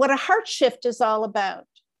what a heart shift is all about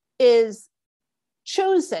is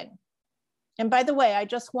choosing. And by the way, I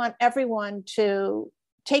just want everyone to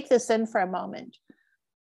take this in for a moment.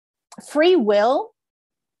 Free will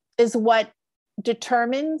is what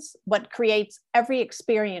determines what creates every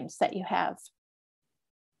experience that you have.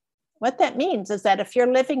 What that means is that if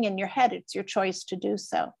you're living in your head, it's your choice to do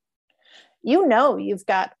so. You've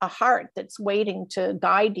got a heart that's waiting to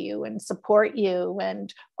guide you and support you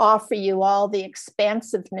and offer you all the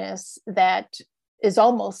expansiveness that is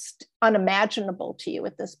almost unimaginable to you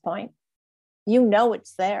at this point.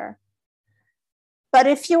 It's there. But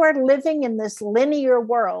if you are living in this linear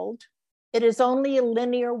world, it is only a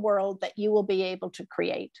linear world that you will be able to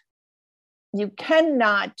create. You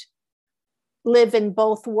cannot live in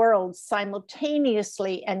both worlds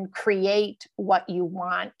simultaneously and create what you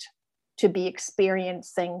want to be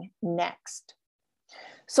experiencing next.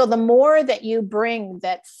 So the more that you bring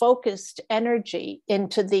that focused energy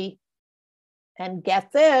into and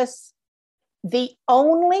get this, the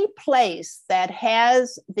only place that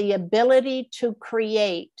has the ability to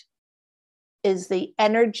create is the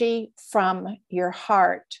energy from your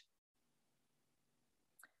heart.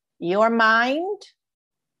 Your mind,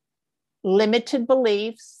 limited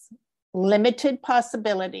beliefs, limited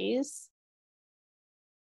possibilities,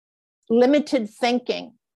 limited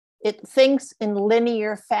thinking. It thinks in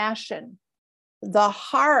linear fashion. The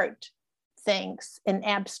heart thinks in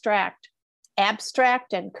abstract.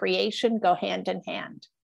 Abstract and creation go hand in hand.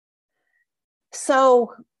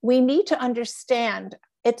 So we need to understand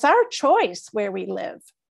it's our choice where we live.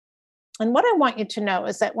 And what I want you to know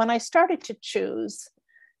is that when I started to choose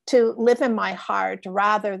to live in my heart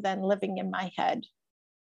rather than living in my head,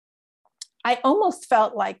 I almost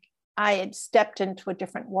felt like I had stepped into a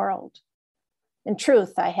different world. In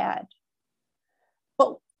truth, I had.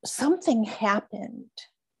 But something happened.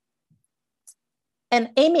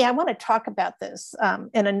 And Amy, I want to talk about this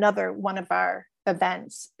in another one of our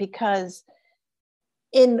events, because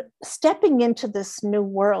in stepping into this new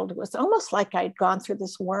world, it was almost like I'd gone through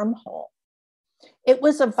this wormhole. It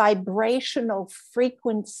was a vibrational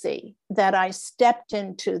frequency that I stepped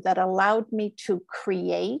into that allowed me to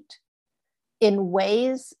create in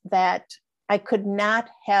ways that I could not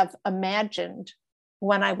have imagined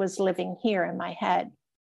when I was living here in my head.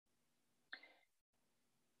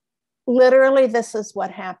 Literally, this is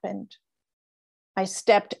what happened. I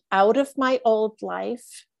stepped out of my old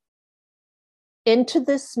life into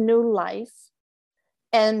this new life,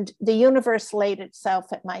 and the universe laid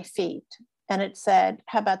itself at my feet. And it said,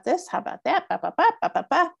 how about this? How about that? Ba, ba, ba, ba, ba,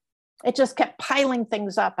 ba. It just kept piling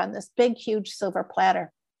things up on this big, huge silver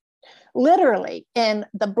platter. Literally, in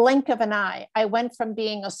the blink of an eye, I went from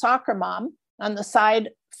being a soccer mom on the side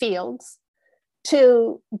fields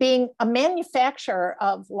to being a manufacturer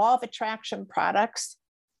of law of attraction products,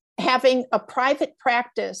 having a private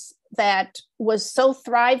practice that was so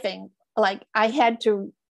thriving, like I had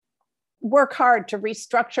to work hard to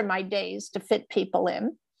restructure my days to fit people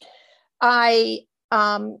in. I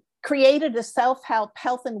created a self-help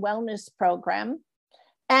health and wellness program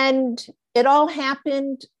And it all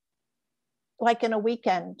happened like in a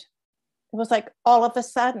weekend. It was like all of a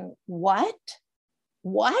sudden, what?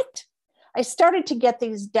 I started to get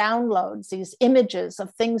these downloads, these images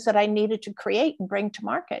of things that I needed to create and bring to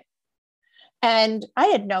market. And I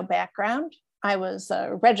had no background. I was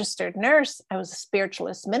a registered nurse. I was a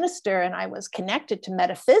spiritualist minister, and I was connected to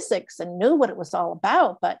metaphysics and knew what it was all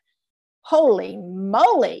about. But holy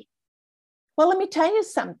moly. Well, let me tell you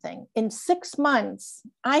something. In 6 months,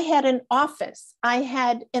 I had an office. I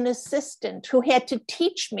had an assistant who had to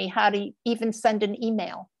teach me how to even send an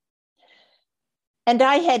email. And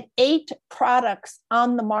I had 8 products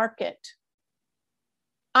on the market,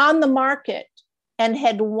 and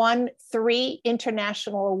had won 3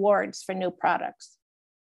 international awards for new products.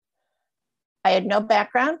 I had no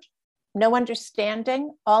background, no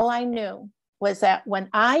understanding. All I knew was that when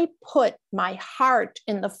I put my heart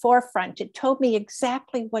in the forefront, it told me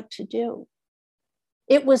exactly what to do.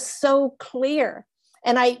 It was so clear.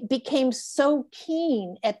 And I became so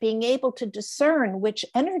keen at being able to discern which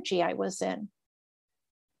energy I was in.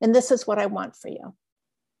 And this is what I want for you.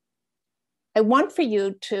 I want for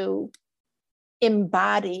you to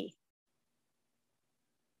embody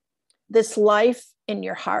this life in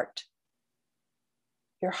your heart.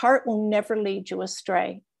 Your heart will never lead you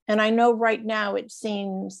astray. And I know right now it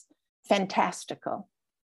seems fantastical,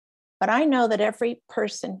 but I know that every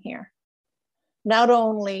person here not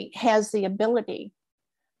only has the ability,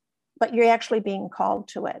 but you're actually being called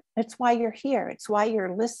to it. It's why you're here. It's why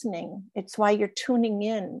you're listening. It's why you're tuning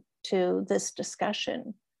in to this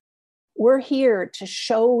discussion. We're here to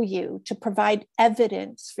show you, to provide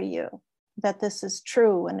evidence for you that this is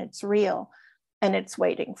true and it's real and it's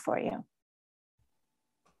waiting for you.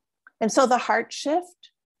 And so the heart shift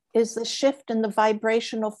is the shift in the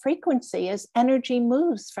vibrational frequency as energy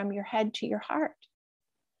moves from your head to your heart.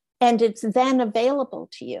 And it's then available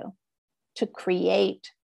to you to create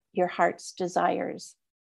your heart's desires.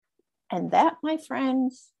 And that, my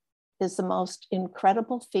friends, is the most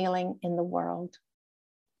incredible feeling in the world.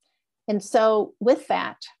 And so with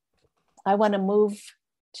that, I want to move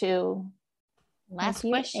to last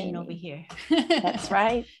question Amy. over here. That's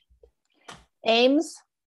right. Ames,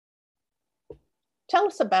 tell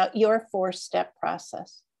us about your 4-step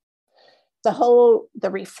process. The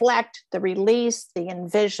reflect, the release, the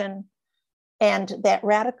envision, and that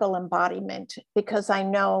radical embodiment, because I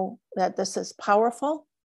know that this is powerful.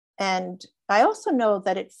 And I also know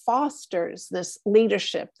that it fosters this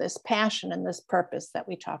leadership, this passion, and this purpose that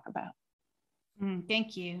we talk about.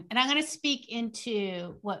 Thank you. And I'm going to speak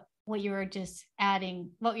into what you were just adding,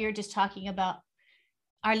 what you were just talking about,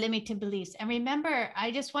 our limiting beliefs. And remember, I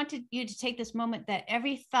just wanted you to take this moment that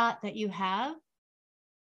every thought that you have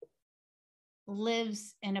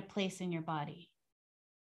lives in a place in your body.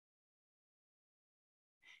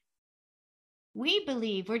 We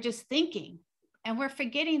believe we're just thinking, and we're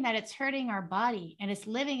forgetting that it's hurting our body and it's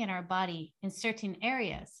living in our body in certain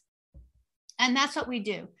areas. And that's what we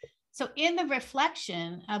do. So in the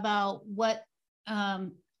reflection about what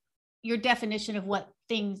your definition of what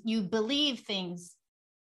things you believe things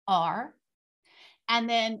are, and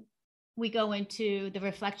then we go into the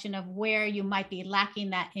reflection of where you might be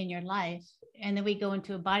lacking that in your life. And then we go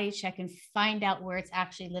into a body check and find out where it's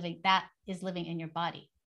actually living, that is living in your body.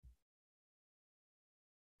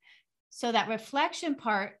 So that reflection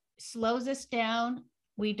part slows us down.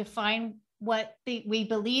 We define what we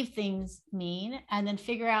believe things mean, and then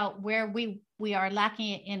figure out where we are lacking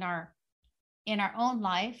it in our own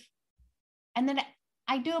life. And then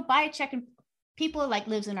I do a body check, and people like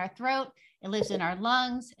lives in our throat, it lives in our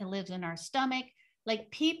lungs, it lives in our stomach.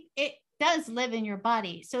 Like it does live in your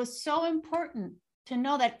body. So it's so important to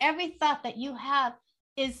know that every thought that you have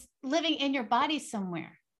is living in your body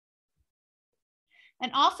somewhere.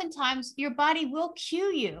 And oftentimes your body will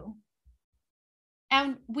cue you.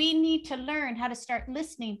 And we need to learn how to start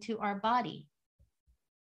listening to our body,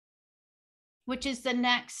 which is the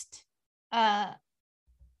next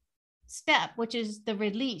step, which is the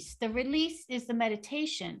release. The release is the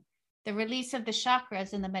meditation, the release of the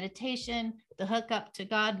chakras and the meditation, the hook up to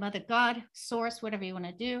God, Mother God, Source, whatever you want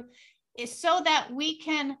to do, is so that we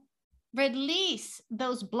can release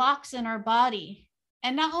those blocks in our body.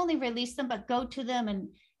 And not only release them, but go to them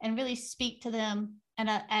and really speak to them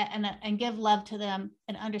and give love to them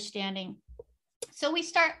and understanding. So we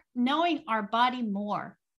start knowing our body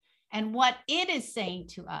more and what it is saying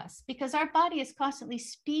to us, because our body is constantly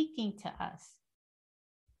speaking to us.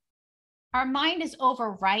 Our mind is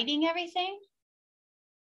overriding everything,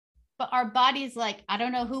 but our body is like, I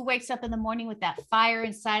don't know who wakes up in the morning with that fire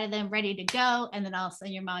inside of them ready to go. And then all of a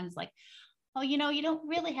sudden your mind is like, oh, you don't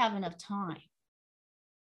really have enough time.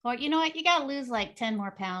 Or, you know what, you got to lose like 10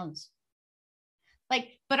 more pounds. Like,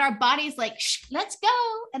 but our body's like, let's go.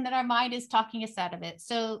 And then our mind is talking us out of it.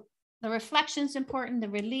 So the reflection is important, the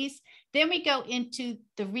release. Then we go into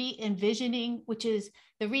the re-envisioning, which is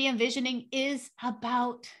the re-envisioning is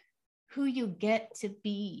about who you get to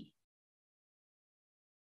be.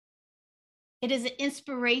 It is an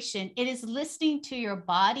inspiration. It is listening to your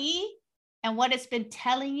body and what it's been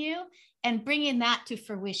telling you and bringing that to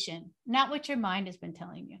fruition, not what your mind has been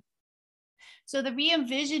telling you. So the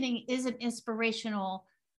re-envisioning is an inspirational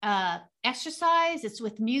exercise. It's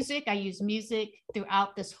with music. I use music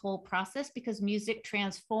throughout this whole process because music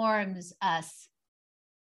transforms us.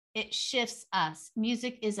 It shifts us.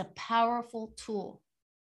 Music is a powerful tool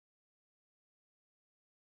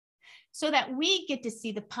so that we get to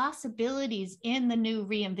see the possibilities in the new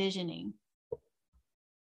re-envisioning.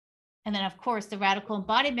 And then, of course, the radical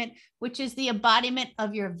embodiment, which is the embodiment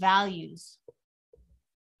of your values.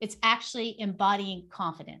 It's actually embodying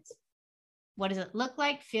confidence. What does it look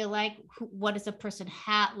like, feel like? What does a person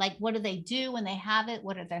have? Like, what do they do when they have it?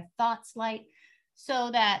 What are their thoughts like? So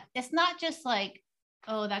that it's not just like,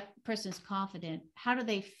 oh, that person's confident. How do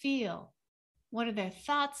they feel? What are their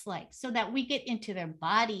thoughts like? So that we get into their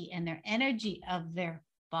body and their energy of their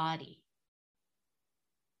body.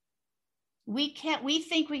 We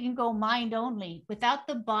think we can go mind only. Without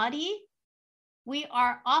the body, we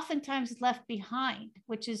are oftentimes left behind,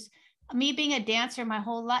 which is me being a dancer my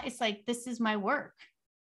whole life. It's like, this is my work.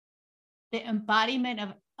 The embodiment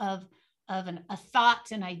of a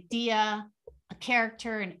thought, an idea, a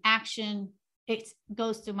character, an action, it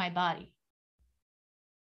goes through my body.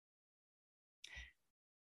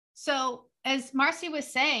 So as Marcy was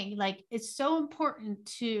saying, like, it's so important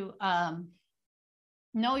to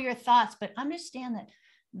know your thoughts, but understand that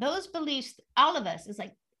those beliefs, all of us, is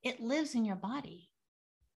like, it lives in your body.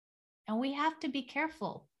 And we have to be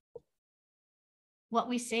careful what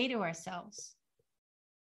we say to ourselves,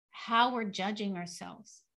 how we're judging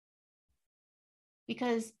ourselves.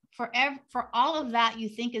 Because for all of that you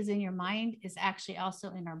think is in your mind is actually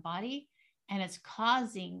also in our body, and it's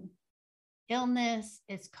causing illness,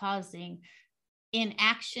 it's causing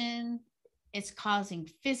inaction, it's causing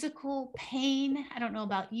physical pain. I don't know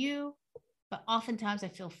about you, but oftentimes I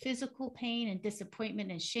feel physical pain and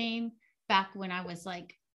disappointment and shame. Back when I was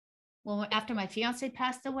like, well, after my fiance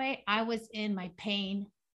passed away, I was in my pain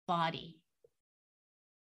body.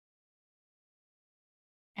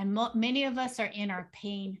 And many of us are in our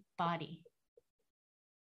pain body.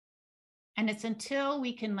 And it's until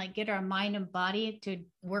we can like get our mind and body to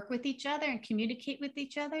work with each other and communicate with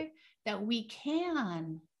each other that we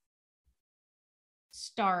can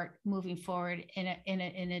start moving forward in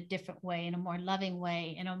a different way, in a more loving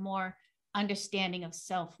way, in a more understanding of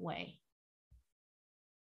self way.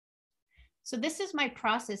 So this is my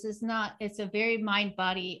process. It's a very mind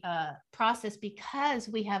body process because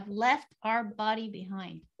we have left our body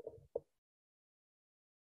behind.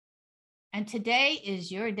 And today is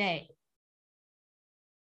your day.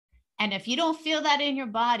 And if you don't feel that in your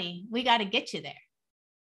body, we got to get you there.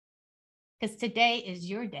 Because today is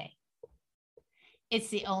your day. It's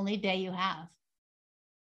the only day you have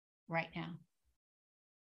right now.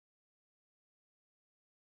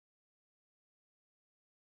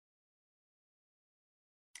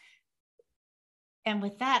 And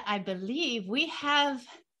with that, I believe we have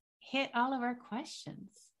hit all of our questions.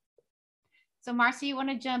 So Marcy, you want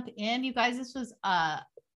to jump in? You guys, this was,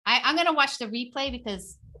 I'm going to watch the replay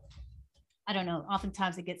because I don't know,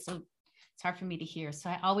 oftentimes it's hard for me to hear. So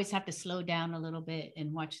I always have to slow down a little bit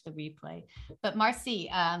and watch the replay. But Marcy,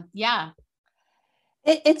 yeah.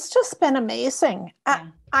 It's just been amazing. Yeah.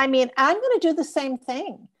 I mean, I'm going to do the same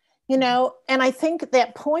thing, you know, and I think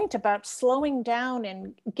that point about slowing down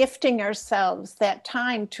and gifting ourselves that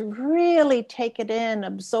time to really take it in,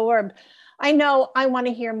 absorb. I know I want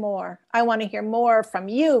to hear more. I want to hear more from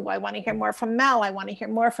you. I want to hear more from Mel. I want to hear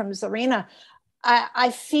more from Zarina. I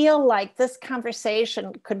feel like this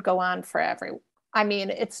conversation could go on forever. I mean,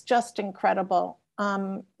 it's just incredible.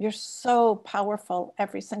 You're so powerful,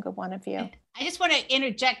 every single one of you. I just want to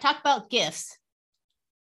interject, talk about gifts.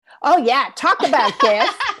 Oh yeah, talk about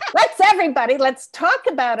gifts. Let's talk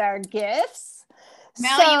about our gifts.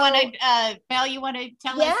 Mel, you want to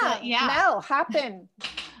tell us? Yeah, Mel, hop in.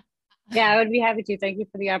 Yeah, I would be happy to. Thank you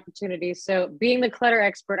for the opportunity. So being the clutter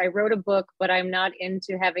expert, I wrote a book, but I'm not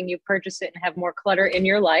into having you purchase it and have more clutter in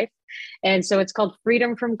your life. And so it's called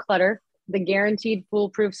Freedom from Clutter, the guaranteed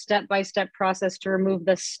foolproof step-by-step process to remove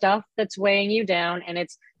the stuff that's weighing you down. And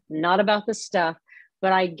it's not about the stuff,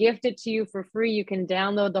 but I gift it to you for free. You can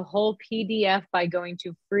download the whole PDF by going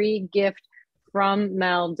to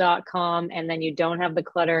frommel.com, and then you don't have the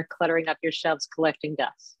cluttering up your shelves, collecting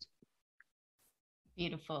dust.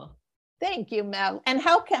 Beautiful. Thank you, Mel. And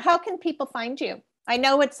how can people find you? I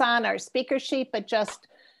know it's on our speaker sheet, but just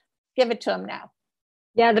give it to them now.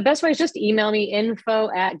 Yeah, the best way is just email me.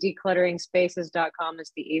 info@decluttering-spaces.com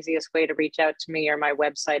is the easiest way to reach out to me, or my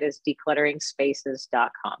website is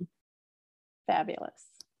decluttering-spaces.com. Fabulous.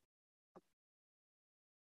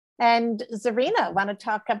 And Zarina, want to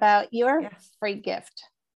talk about your free gift?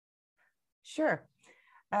 Sure.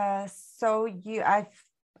 So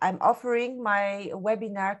I'm offering my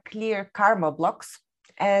webinar, Clear Karma Blocks,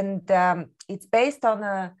 and it's based on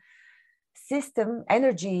a system,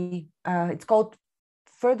 energy, it's called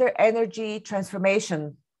Further Energy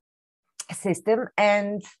Transformation System,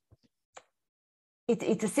 and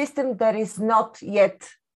it's a system that is not yet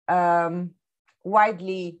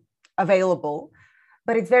widely available,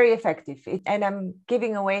 but it's very effective. And I'm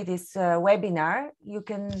giving away this webinar. You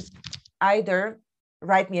can either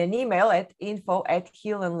write me an email at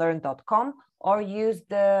info@healandlearn.com or use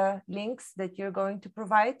the links that you're going to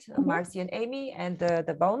provide, Marcy and Amy, and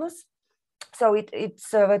the bonus. So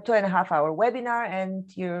it's a 2.5-hour webinar,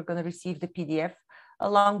 and you're going to receive the PDF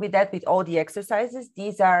along with that, with all the exercises.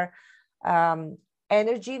 These are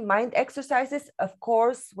energy, mind exercises. Of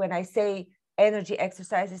course, when I say energy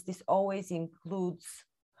exercises, this always includes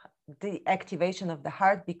the activation of the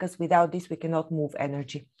heart, because without this, we cannot move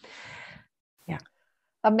energy. Yeah.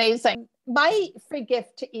 Amazing. My free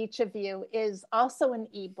gift to each of you is also an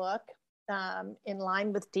ebook in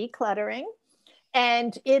line with decluttering.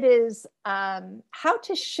 And it is how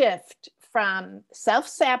to shift from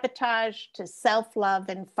self-sabotage to self-love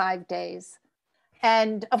in 5 days.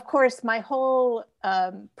 And of course, my whole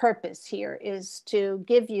purpose here is to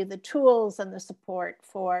give you the tools and the support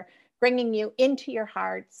for bringing you into your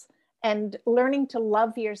hearts and learning to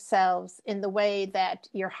love yourselves in the way that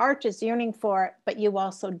your heart is yearning for, but you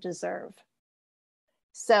also deserve.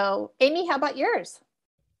 So Amy, how about yours?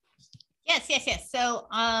 Yes. So,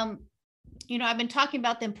 you know, I've been talking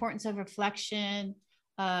about the importance of reflection.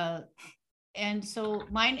 And so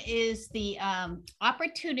mine is the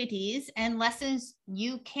opportunities and lessons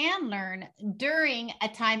you can learn during a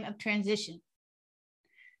time of transition.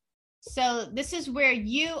 So this is where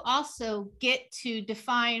you also get to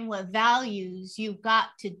define what values who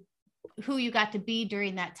you got to be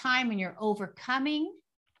during that time when you're overcoming,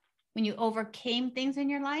 when you overcame things in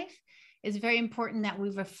your life. It's very important that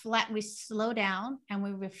we slow down and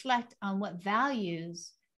we reflect on what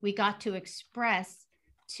values we got to express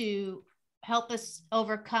to help us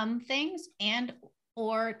overcome things, and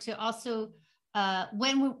or to also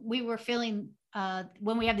when we were feeling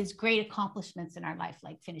when we have these great accomplishments in our life,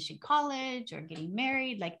 like finishing college or getting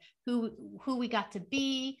married, like who we got to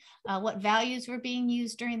be, what values were being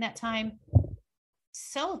used during that time,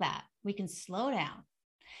 so that we can slow down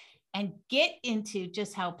and get into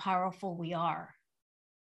just how powerful we are.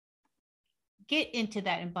 Get into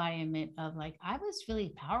that embodiment of like, I was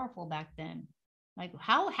really powerful back then. Like,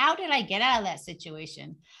 how did I get out of that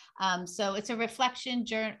situation? So it's a reflection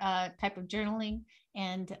type of journaling.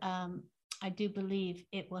 And I do believe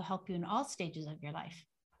it will help you in all stages of your life.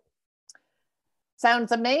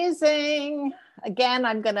 Sounds amazing. Again,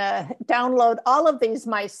 I'm going to download all of these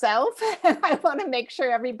myself. I want to make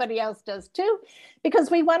sure everybody else does too,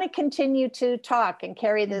 because we want to continue to talk and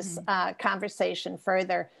carry this conversation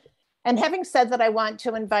further. And having said that, I want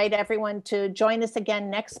to invite everyone to join us again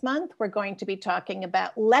next month. We're going to be talking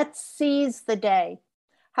about let's seize the day,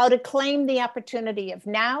 how to claim the opportunity of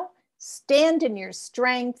now, stand in your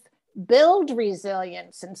strength, build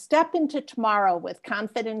resilience, and step into tomorrow with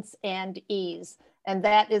confidence and ease. And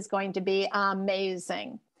that is going to be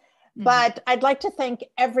amazing. But I'd like to thank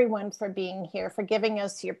everyone for being here, for giving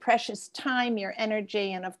us your precious time, your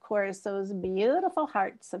energy, and of course, those beautiful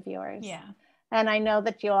hearts of yours. Yeah. And I know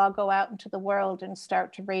that you'll all go out into the world and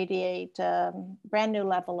start to radiate a brand new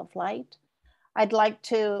level of light. I'd like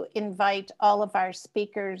to invite all of our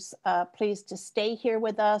speakers, please, to stay here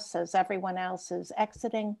with us as everyone else is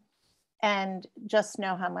exiting. And just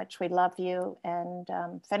know how much we love you. And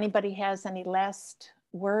if anybody has any last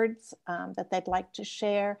words that they'd like to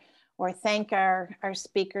share or thank our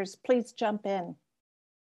speakers, please jump in.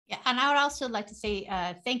 Yeah, and I would also like to say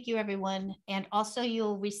thank you, everyone. And also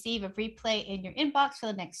you'll receive a replay in your inbox for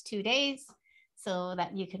the next 2 days so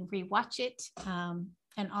that you can rewatch it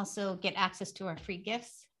and also get access to our free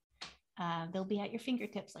gifts. They'll be at your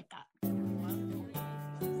fingertips like that.